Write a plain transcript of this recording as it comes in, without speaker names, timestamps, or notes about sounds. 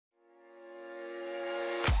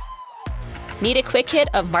Need a quick hit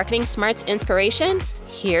of Marketing Smarts inspiration?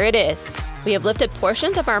 Here it is. We have lifted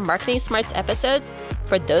portions of our Marketing Smarts episodes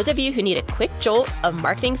for those of you who need a quick jolt of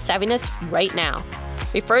marketing savviness right now.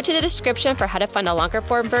 Refer to the description for how to find a longer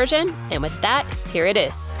form version. And with that, here it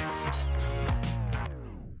is.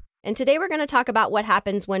 And today we're going to talk about what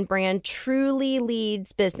happens when brand truly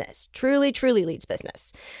leads business, truly leads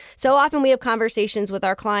business. So often we have conversations with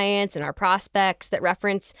our clients and our prospects that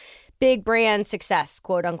reference big brand success,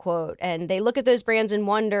 quote unquote. And they look at those brands and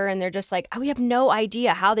wonder, and they're just like, oh, we have no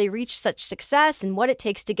idea how they reach such success and what it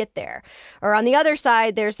takes to get there. Or on the other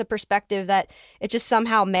side, there's the perspective that it just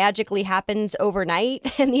somehow magically happens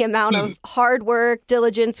overnight, and the amount of hard work,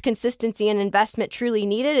 diligence, consistency, and investment truly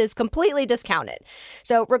needed is completely discounted.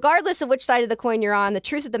 So regardless of which side of the coin you're on, the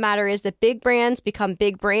truth of the matter is that big brands become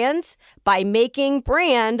big brands by making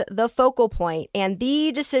brand the focal point and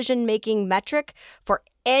the decision-making metric for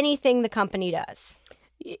anything the company does.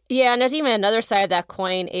 Yeah, and there's even another side of that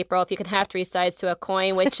coin, April, if you can have three sides to a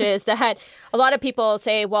coin, which is that a lot of people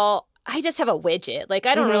say, well, I just have a widget. Like,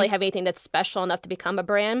 I don't really have anything that's special enough to become a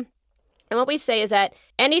brand. And what we say is that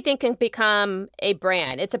anything can become a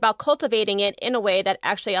brand. It's about cultivating it in a way that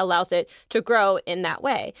actually allows it to grow in that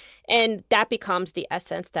way. And that becomes the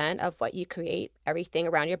essence then of what you create everything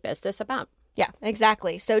around your business about. Yeah,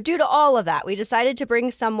 exactly. So due to all of that, we decided to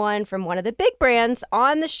bring someone from one of the big brands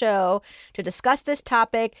on the show to discuss this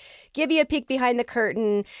topic, give you a peek behind the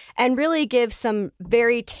curtain, and really give some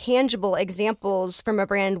very tangible examples from a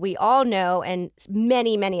brand we all know and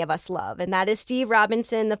many of us love. And that is Steve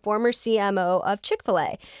Robinson, the former CMO of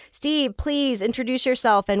Chick-fil-A. Steve, please introduce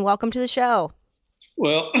yourself and welcome to the show.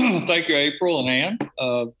 Well, thank you, April and Ann.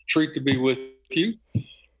 Treat to be with you.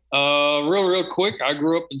 Real quick, I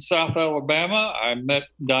grew up in South Alabama. I met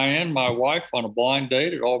Diane, my wife, on a blind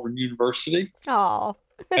date at Auburn University. Oh.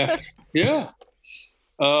 Yeah.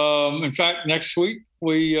 In fact, this week,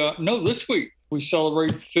 we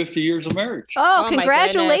celebrate 50 years of marriage. Oh,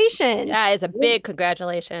 congratulations. Yeah, it's a big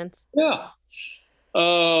congratulations. Yeah.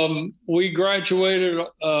 We graduated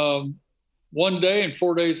one day, and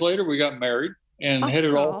 4 days later, we got married and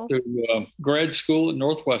headed off to grad school at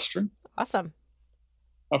Northwestern. Awesome.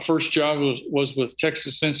 My first job was with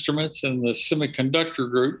Texas Instruments and the semiconductor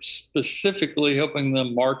group, specifically helping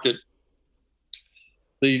them market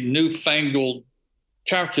the newfangled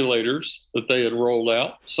calculators that they had rolled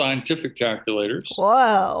out, scientific calculators.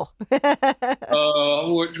 Whoa.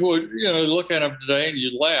 Which would, look at them today and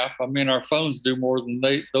you'd laugh. I mean, our phones do more than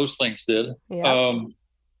those things did. Yeah.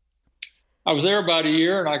 I was there about a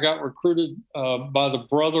year, and I got recruited by the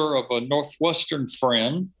brother of a Northwestern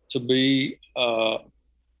friend to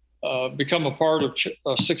become a part of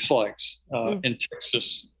Six Flags in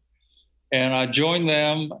Texas. And I joined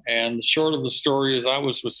them. And the short of the story is I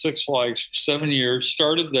was with Six Flags for 7 years,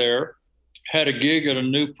 started there, had a gig at a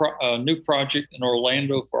new project in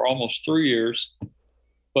Orlando for almost 3 years.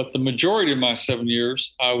 But the majority of my 7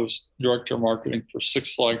 years, I was director of marketing for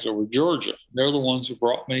Six Flags over Georgia. They're the ones who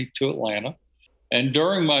brought me to Atlanta. And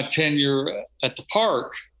during my tenure at the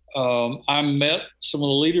park, I met some of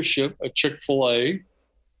the leadership at Chick-fil-A.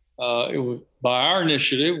 It was by our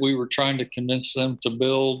initiative, we were trying to convince them to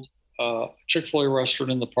build a Chick-fil-A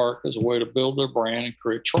restaurant in the park as a way to build their brand and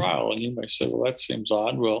create trial. And you may say, well, that seems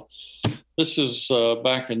odd. Well, this is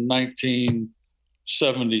back in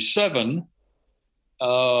 1977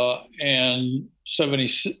 and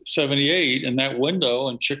 78 in that window.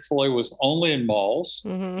 And Chick-fil-A was only in malls,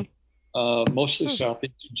 mostly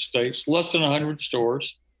southeastern states, less than 100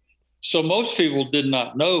 stores. So most people did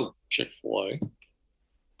not know Chick-fil-A.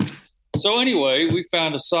 So anyway, we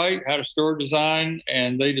found a site, had a store design,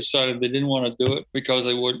 and they decided they didn't want to do it because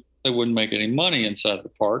they wouldn't make any money inside the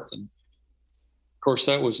park. And of course,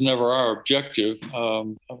 that was never our objective.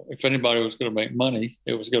 If anybody was going to make money,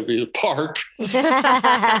 it was going to be the park. But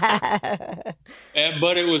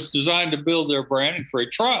it was designed to build their brand and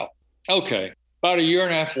create trial. Okay. About a year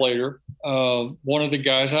and a half later, one of the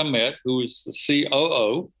guys I met, who was the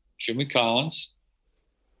COO, Jimmy Collins,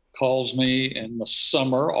 calls me in the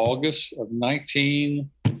summer, August of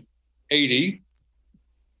 1980.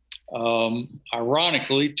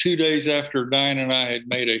 Ironically, 2 days after Diane and I had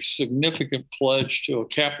made a significant pledge to a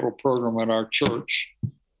capital program at our church,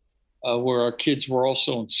 where our kids were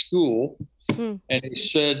also in school. And he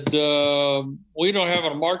said, we don't have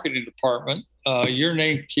a marketing department. Your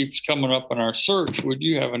name keeps coming up in our search. Would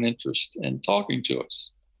you have an interest in talking to us?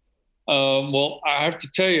 Well, I have to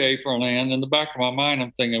tell you, April and Ann, in the back of my mind,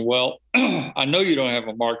 I'm thinking, well, I know you don't have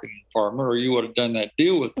a marketing department or you would have done that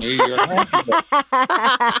deal with me.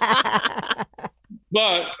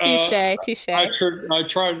 But touche. I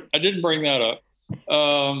didn't bring that up.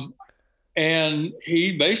 And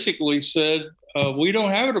he basically said, we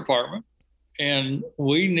don't have a department, and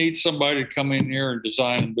we need somebody to come in here and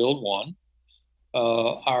design and build one.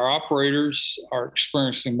 Our operators are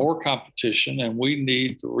experiencing more competition, and we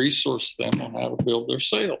need to resource them on how to build their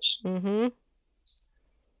sales. Mm-hmm.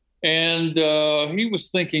 And he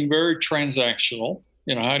was thinking very transactional.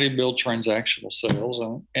 How do you build transactional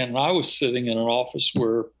sales? And I was sitting in an office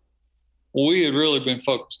where we had really been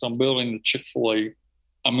focused on building the Chick-fil-A,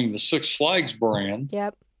 the Six Flags brand.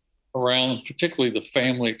 Yep. Around particularly the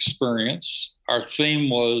family experience. Our theme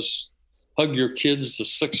was hug your kids the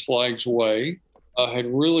Six Flags way. Had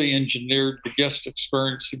really engineered the guest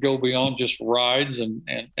experience to go beyond just rides and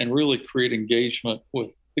really create engagement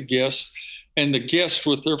with the guests and the guests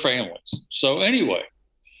with their families. So anyway,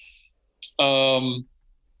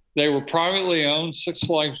 they were privately owned. Six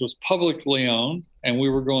Flags was publicly owned, and we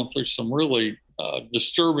were going through some really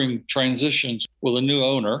disturbing transitions with a new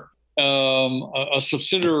owner. A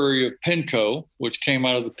subsidiary of Penco, which came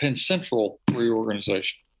out of the Penn Central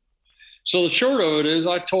reorganization. So the short of it is,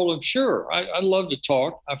 I told him, sure, I'd love to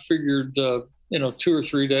talk. I figured, 2 or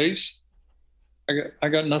 3 days, I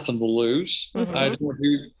got nothing to lose. Mm-hmm.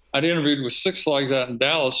 I'd interviewed with Six Flags out in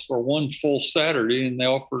Dallas for one full Saturday, and they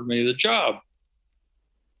offered me the job.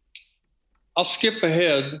 I'll skip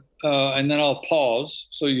ahead, and then I'll pause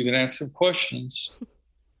so you can ask some questions.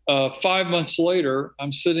 5 months later,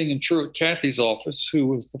 I'm sitting in Truett Cathy's office, who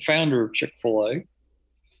was the founder of Chick-fil-A.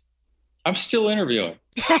 I'm still interviewing.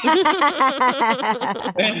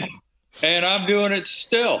 and I'm doing it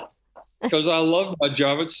still because I love my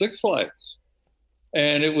job at Six Flags.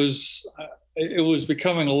 And it was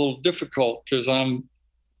becoming a little difficult because I'm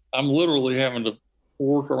literally having to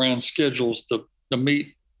work around schedules to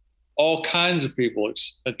meet all kinds of people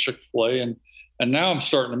at Chick-fil-A. And now I'm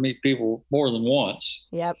starting to meet people more than once,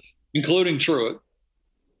 yep, including Truett.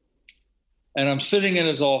 And I'm sitting in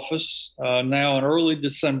his office now in early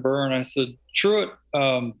December, and I said, Truett,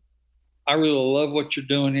 I really love what you're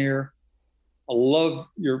doing here. I love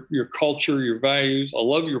your culture, your values. I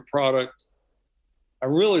love your product. I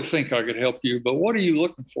really think I could help you, but what are you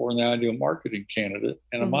looking for in the ideal marketing candidate?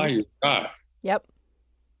 And am I your guy? Yep.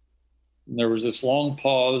 And there was this long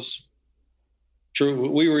pause.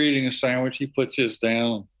 Truett, we were eating a sandwich. He puts his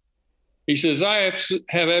down. He says, I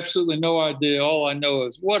have absolutely no idea. All I know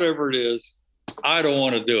is whatever it is, I don't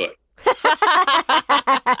want to do it.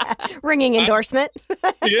 Ringing endorsement.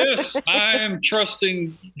 Yes, I am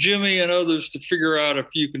trusting Jimmy and others to figure out if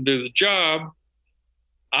you can do the job.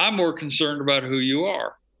 I'm more concerned about who you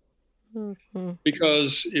are. Mm-hmm.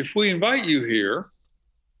 Because if we invite you here,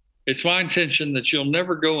 it's my intention that you'll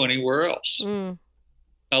never go anywhere else. Mm.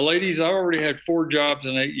 Now, ladies, I already had 4 jobs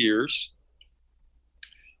in 8 years.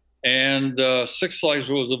 And Six Flags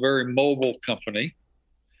was a very mobile company.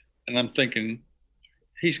 And I'm thinking,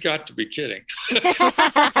 he's got to be kidding.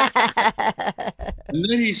 And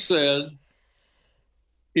then he said,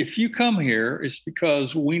 if you come here, it's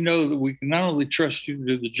because we know that we can not only trust you to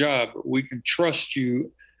do the job, but we can trust you,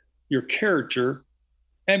 your character.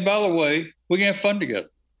 And by the way, we can have fun together.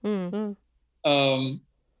 Mm-hmm.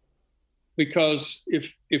 Because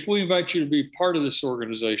if we invite you to be part of this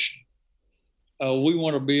organization, we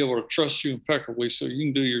want to be able to trust you impeccably so you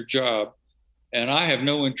can do your job. And I have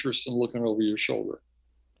no interest in looking over your shoulder.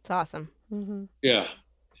 It's awesome. Mm-hmm. Yeah.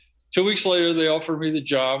 2 weeks later, they offered me the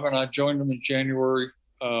job, and I joined them in January,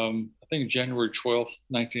 I think January 12th,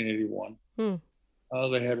 1981.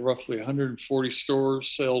 They had roughly 140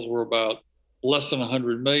 stores. Sales were about less than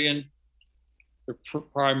 100 million. They're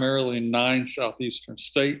primarily in 9 southeastern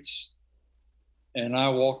states. And I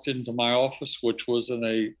walked into my office, which was in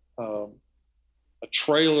a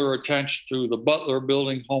trailer attached to the Butler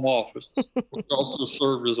Building home office, which also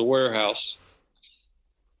served as a warehouse.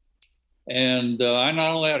 And I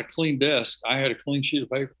not only had a clean desk, I had a clean sheet of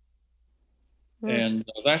paper. And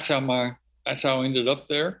that's how I ended up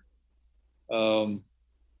there. I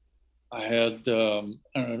had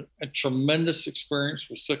a tremendous experience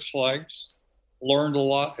with Six Flags, learned a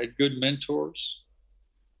lot, had good mentors.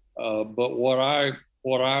 But what I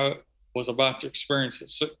was about to experience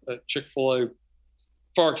at Chick-fil-A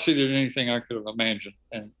far exceeded anything I could have imagined.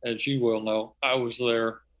 And as you well know, I was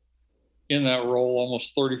there in that role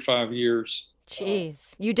almost 35 years.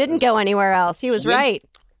 Jeez, you didn't go anywhere else. He was right.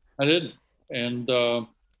 I didn't, and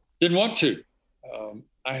didn't want to.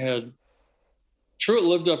 Truett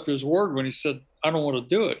lived up to his word when he said, I don't want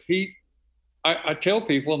to do it. I tell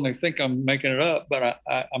people, and they think I'm making it up, but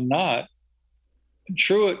I'm not.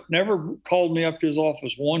 Truett never called me up to his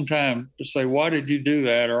office one time to say, why did you do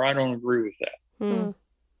that? Or I don't agree with that.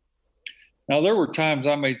 Now, there were times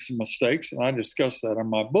I made some mistakes, and I discussed that in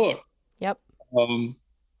my book. Yep.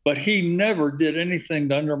 But he never did anything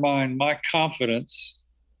to undermine my confidence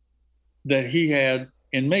that he had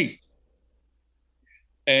in me.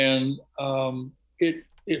 And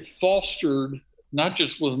it fostered, not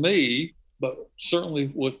just with me, but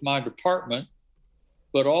certainly with my department,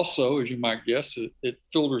 but also, as you might guess, it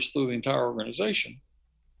filters through the entire organization.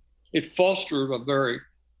 It fostered a very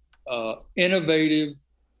innovative,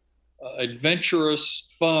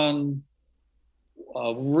 adventurous, fun,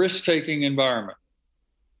 risk-taking environment.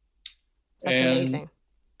 That's amazing.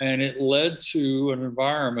 And it led to an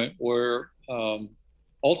environment where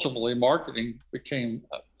ultimately marketing became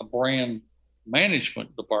a brand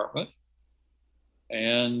management department.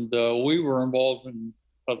 And we were involved in,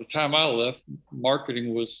 by the time I left,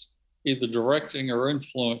 marketing was either directing or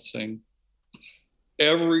influencing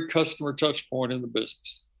every customer touch point in the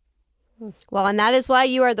business. Well, and that is why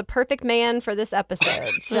you are the perfect man for this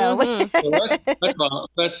episode. So,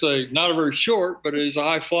 that's not a very short, but it is a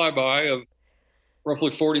high flyby of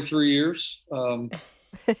roughly 43 years. And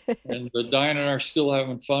Diane and I are still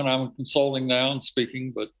having fun. I'm consulting now and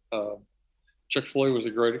speaking, but Chick-fil-A was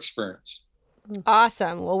a great experience.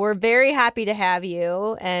 Awesome. Well, we're very happy to have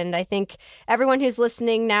you. And I think everyone who's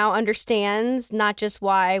listening now understands not just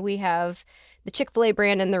why we have the Chick-fil-A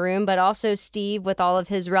brand in the room, but also Steve with all of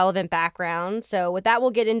his relevant background. So with that,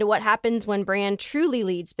 we'll get into what happens when brand truly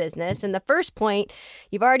leads business. And the first point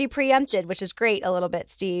you've already preempted, which is great a little bit,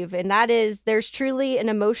 Steve, and that is there's truly an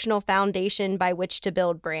emotional foundation by which to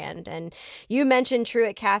build brand. And you mentioned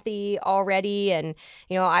Truett Cathy already, and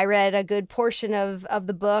I read a good portion of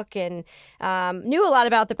the book and knew a lot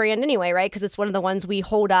about the brand anyway, right? Because it's one of the ones we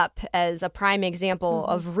hold up as a prime example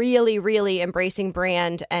of really, really embracing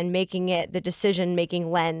brand and making it the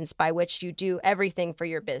decision-making lens by which you do everything for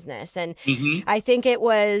your business. And I think it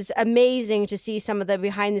was amazing to see some of the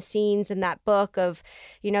behind the scenes in that book of,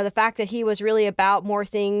 the fact that he was really about more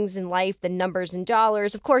things in life than numbers and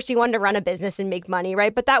dollars. Of course, he wanted to run a business and make money,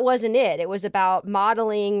 right? But that wasn't it. It was about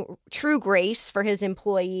modeling true grace for his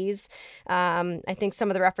employees. I think some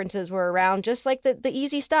of the references were around just like the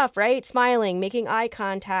easy stuff, right? Smiling, making eye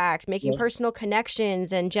contact, making personal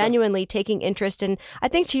connections, and genuinely taking interest in, I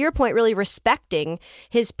think to your point, really respecting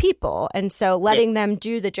his people, and so letting them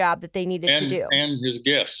do the job that they needed to do. And his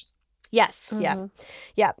guests. Yes.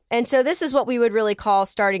 Yeah. And so this is what we would really call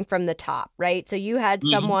starting from the top, right? So you had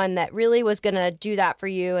someone that really was going to do that for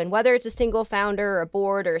you. And whether it's a single founder or a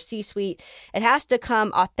board or a C-suite, it has to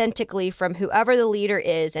come authentically from whoever the leader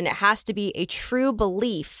is. And it has to be a true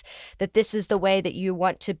belief that this is the way that you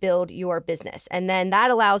want to build your business. And then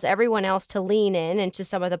that allows everyone else to lean in. And to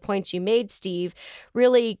some of the points you made, Steve,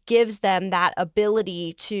 really gives them that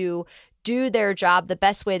ability to do their job the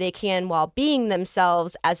best way they can while being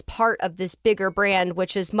themselves as part of this bigger brand,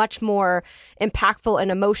 which is much more impactful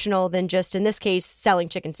and emotional than just, in this case, selling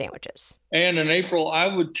chicken sandwiches. And in April, I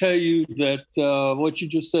would tell you that what you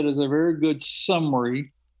just said is a very good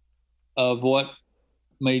summary of what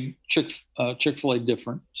made Chick-fil-A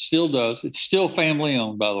different. Still does. It's still family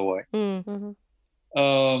owned, by the way.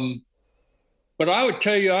 But I would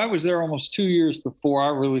tell you, I was there almost 2 years before I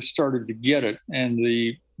really started to get it. And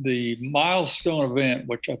the milestone event,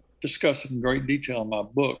 which I discuss in great detail in my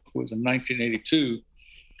book, was in 1982,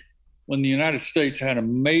 when the United States had a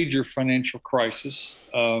major financial crisis,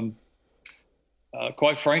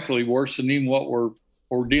 quite frankly, worse than even what we're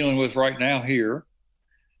dealing with right now here.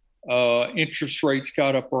 Interest rates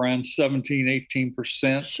got up around 17,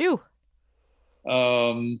 18%. Shoo.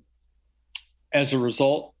 As a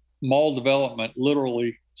result, mall development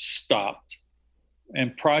literally stopped.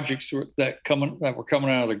 And projects that were coming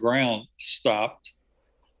out of the ground stopped.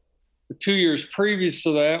 The 2 years previous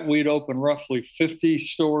to that, we'd opened roughly 50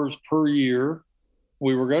 stores per year.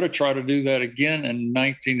 We were going to try to do that again in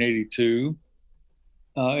 1982.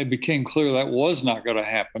 It became clear that was not going to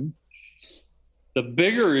happen. The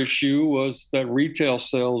bigger issue was that retail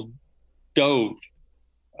sales dove,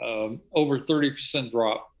 over 30%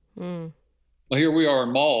 drop. Well, here we are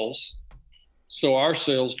in malls. So our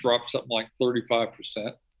sales dropped something like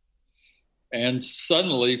 35%. And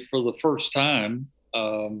suddenly, for the first time,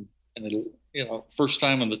 first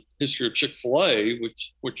time in the history of Chick-fil-A,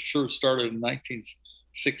 which sure started in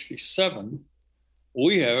 1967,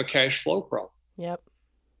 we have a cash flow problem. Yep.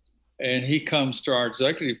 And he comes to our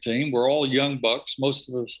executive team. We're all young bucks. Most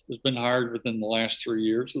of us has been hired within the last 3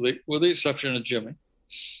 years, with the exception of Jimmy.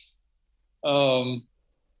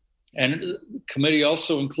 And the committee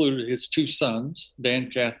also included his two sons, Dan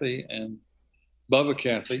Cathy and Bubba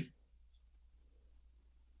Cathy.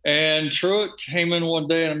 And Truett came in one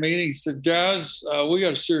day in a meeting. He said, guys, we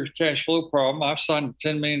got a serious cash flow problem. I've signed a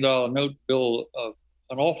 $10 million note bill of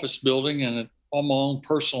an office building and all my own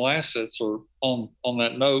personal assets are on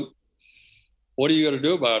that note. What are you going to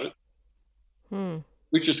do about it?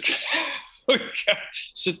 We just we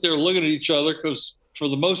sit there looking at each other because for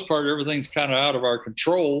the most part, everything's kind of out of our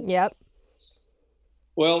control. Yep.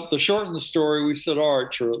 Well, to shorten the story, we said, all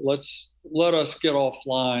right, sure, let us get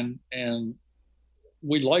offline, and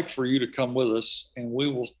we'd like for you to come with us, and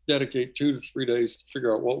we will dedicate 2 to 3 days to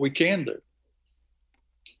figure out what we can do.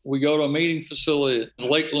 We go to a meeting facility in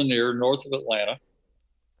Lake Lanier, north of Atlanta,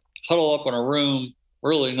 huddle up in a room,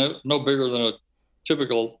 really no bigger than a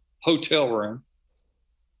typical hotel room.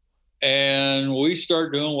 And we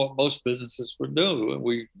start doing what most businesses would do.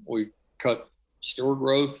 We cut steward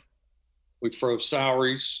growth. We froze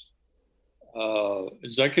salaries.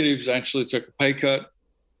 Executives actually took a pay cut.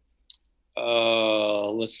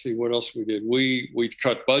 Let's see what else we did. We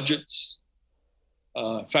cut budgets.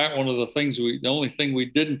 In fact, the only thing we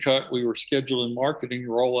didn't cut, we were scheduling marketing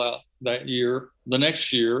rollout the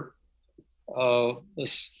next year,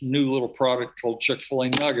 this new little product called Chick-fil-A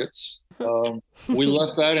Nuggets. We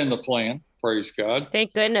left that in the plan, praise God.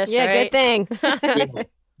 Thank goodness. Yeah, right? Good thing.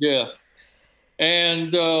 Yeah.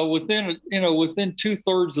 And within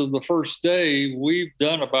 2/3 of the first day, we've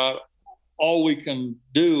done about all we can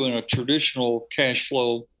do in a traditional cash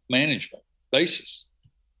flow management basis,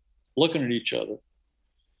 looking at each other.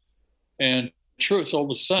 And Truett's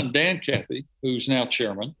oldest son, Dan Cathy, who's now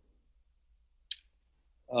chairman,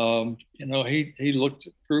 he looked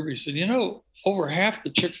at the group. He said, over half the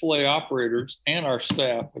Chick-fil-A operators and our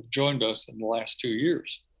staff have joined us in the last 2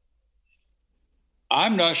 years.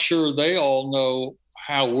 I'm not sure they all know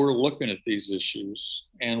how we're looking at these issues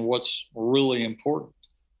and what's really important.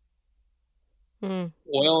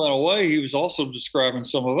 Well, in a way, he was also describing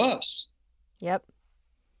some of us. Yep.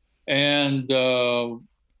 And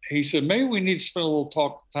he said, maybe we need to spend a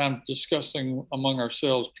little time discussing among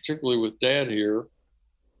ourselves, particularly with Dad here,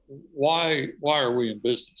 why are we in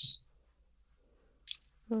business?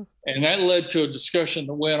 And that led to a discussion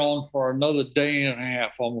that went on for another day and a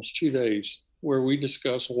half, almost 2 days, where we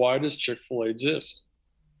discussed why does Chick-fil-A exist?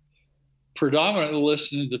 Predominantly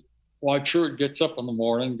listening to why Truett gets up in the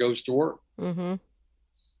morning and goes to work. Mm-hmm.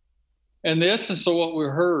 And the essence of what we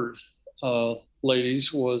heard,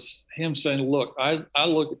 ladies, was him saying, look, I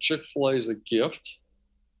look at Chick-fil-A as a gift.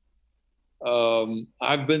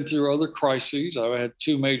 I've been through other crises. I've had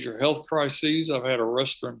 2 major health crises. I've had a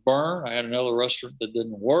restaurant burn. I had another restaurant that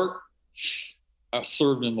didn't work. I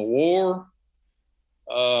served in the war.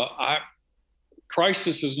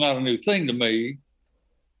 Crisis is not a new thing to me,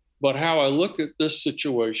 but how I look at this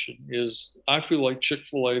situation is I feel like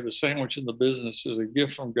Chick-fil-A, the sandwich in the business, is a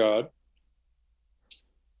gift from God.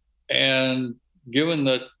 And given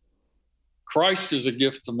that Christ is a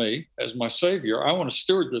gift to me as my Savior, I want to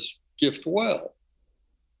steward this gift well.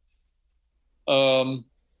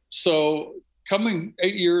 So coming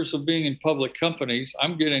 8 years of being in public companies,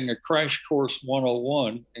 I'm getting a crash course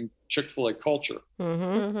 101 in Chick-fil-A culture.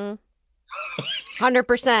 Mm-hmm.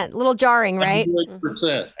 100%. A little jarring, right?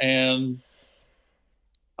 100%. And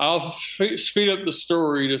I'll speed up the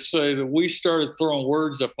story to say that we started throwing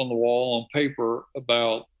words up on the wall on paper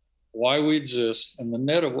about why we exist. And the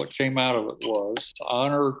net of what came out of it was to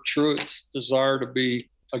honor Truett's desire to be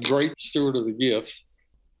a great steward of the gift,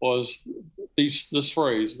 was this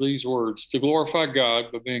phrase, these words, to glorify God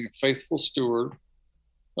by being a faithful steward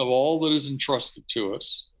of all that is entrusted to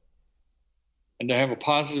us, and to have a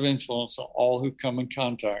positive influence on all who come in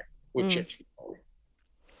contact with Chick-fil-A.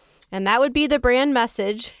 And that would be the brand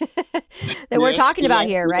message that we're talking about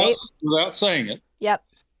here, right? Without saying it. Yep.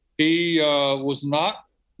 He was not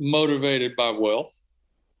motivated by wealth.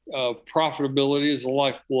 Profitability is the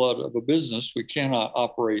lifeblood of a business. We cannot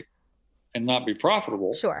operate and not be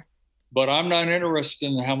profitable. Sure. But I'm not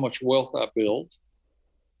interested in how much wealth I build.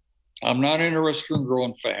 I'm not interested in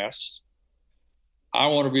growing fast. I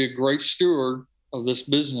want to be a great steward of this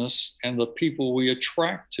business and the people we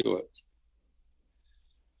attract to it.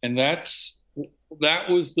 And that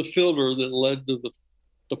was the filter that led to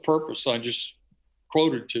the purpose I just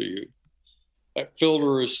quoted to you. That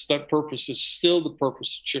purpose is still the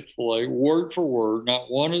purpose of Chick-fil-A, word for word. Not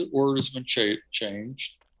one word has been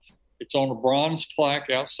changed. It's on a bronze plaque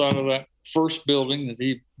outside of that first building that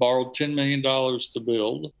he borrowed $10 million to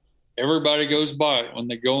build. Everybody goes by it when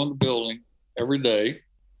they go in the building every day.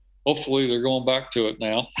 Hopefully they're going back to it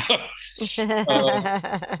now.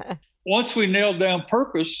 Once we nailed down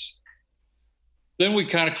purpose, then we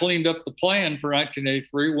kind of cleaned up the plan for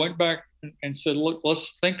 1983, went back and said, look,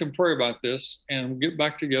 let's think and pray about this and we'll get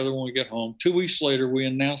back together when we get home. 2 weeks later, we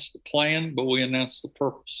announced the plan, but we announced the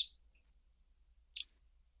purpose.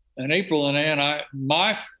 And April and Ann,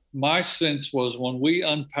 my sense was when we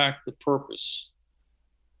unpacked the purpose,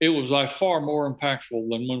 it was by far more impactful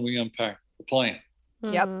than when we unpacked the plan.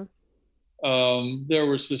 Yep. There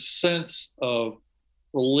was this sense of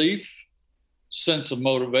relief, sense of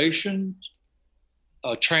motivation,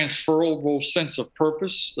 a transferable sense of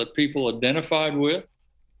purpose that people identified with.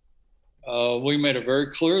 We made it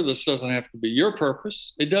very clear this doesn't have to be your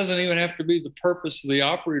purpose. It doesn't even have to be the purpose of the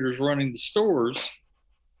operators running the stores,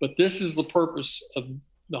 but this is the purpose of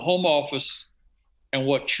the home office and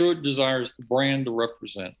what Truett desires the brand to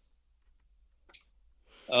represent.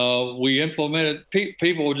 We implemented,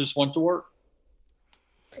 people just went to work.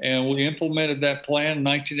 And we implemented that plan.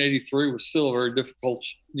 1983 was still a very difficult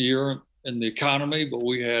year in the economy, but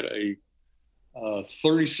we had a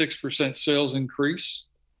 36% sales increase.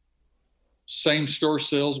 Same store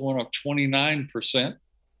sales went up 29%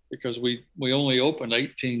 because we only opened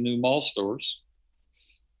 18 new mall stores.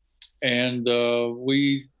 And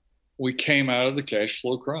we came out of the cash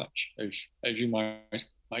flow crunch, as you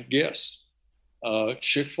might guess.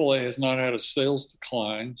 Chick-fil-A has not had a sales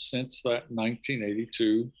decline since that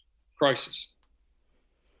 1982 crisis.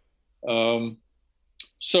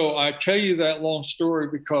 So I tell you that long story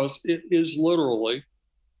because it is literally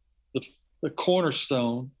the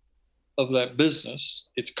cornerstone of that business,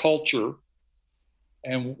 its culture,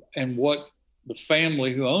 and what the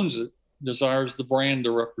family who owns it desires the brand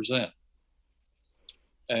to represent.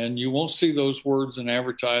 And you won't see those words in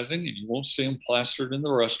advertising, and you won't see them plastered in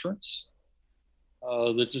the restaurants.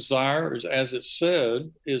 The desire is, as it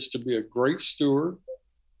said, is to be a great steward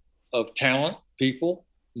of talent, people,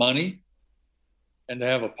 money, and to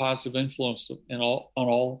have a positive influence on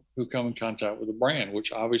all who come in contact with the brand,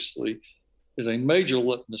 which obviously is a major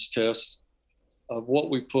litmus test of what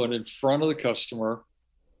we put in front of the customer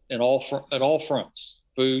at all fronts: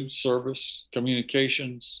 food, service,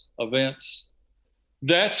 communications, events.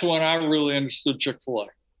 That's when I really understood Chick-fil-A.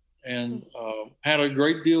 And had a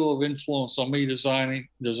great deal of influence on me desiring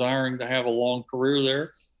to have a long career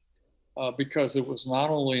there, because it was not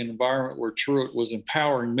only an environment where Truett was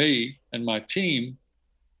empowering me and my team,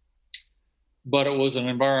 but it was an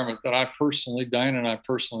environment that Diane and I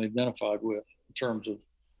personally identified with in terms of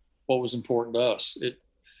what was important to us.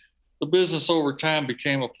 The business over time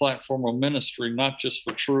became a platform of ministry, not just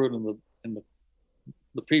for Truett and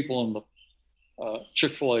the people in the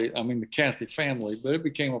Chick-fil-A, the Cathy family, but it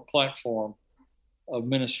became a platform of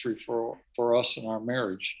ministry for us in our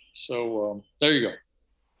marriage. So there you go.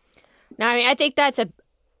 Now, I think that's a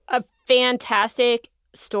fantastic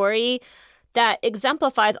story that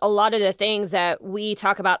exemplifies a lot of the things that we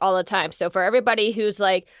talk about all the time. So for everybody who's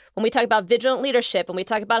like, when we talk about vigilant leadership, and we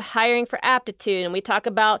talk about hiring for aptitude, and we talk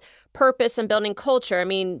about purpose and building culture,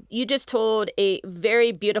 you just told a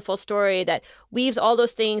very beautiful story that weaves all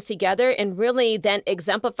those things together and really then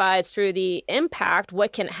exemplifies through the impact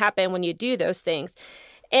what can happen when you do those things.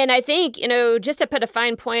 And I think, just to put a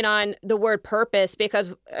fine point on the word purpose,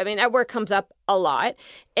 because, that word comes up a lot.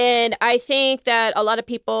 And I think that a lot of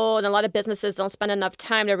people and a lot of businesses don't spend enough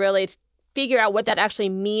time to really figure out what that actually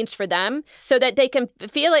means for them so that they can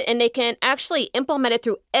feel it and they can actually implement it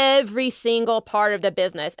through every single part of the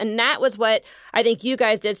business. And that was what I think you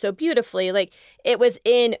guys did so beautifully. Like, it was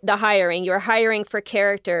in the hiring. You were hiring for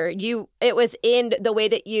character. It was in the way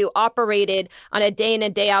that you operated on a day in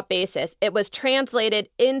and day out basis. It was translated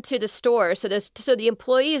into the store so the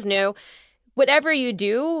employees knew whatever you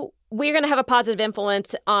do, we're going to have a positive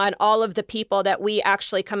influence on all of the people that we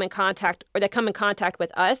actually come in contact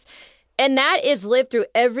with us. And that is lived through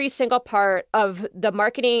every single part of the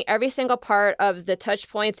marketing, every single part of the touch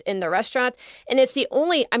points in the restaurant. And it's the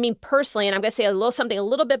only, personally, and I'm going to say something a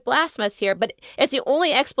little bit blasphemous here, but it's the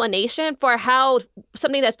only explanation for how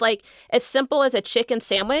something that's like as simple as a chicken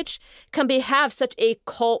sandwich can have such a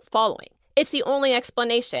cult following. It's the only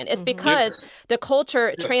explanation. It's because the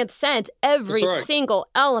culture transcends every single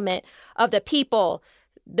element of the people,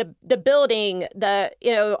 the building,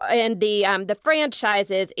 and the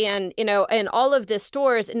franchises, and all of the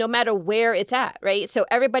stores, no matter where it's at, right? So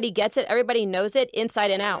everybody gets it, everybody knows it inside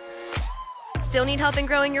and out. Still need help in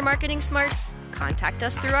growing your marketing smarts? Contact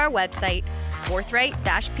us through our website,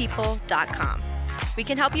 forthright-people.com. We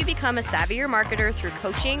can help you become a savvier marketer through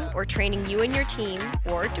coaching or training you and your team,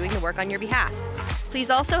 or doing the work on your behalf. Please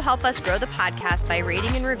also help us grow the podcast by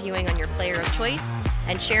rating and reviewing on your player of choice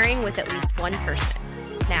and sharing with at least one person.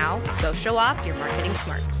 Now, go show off your marketing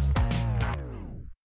smarts.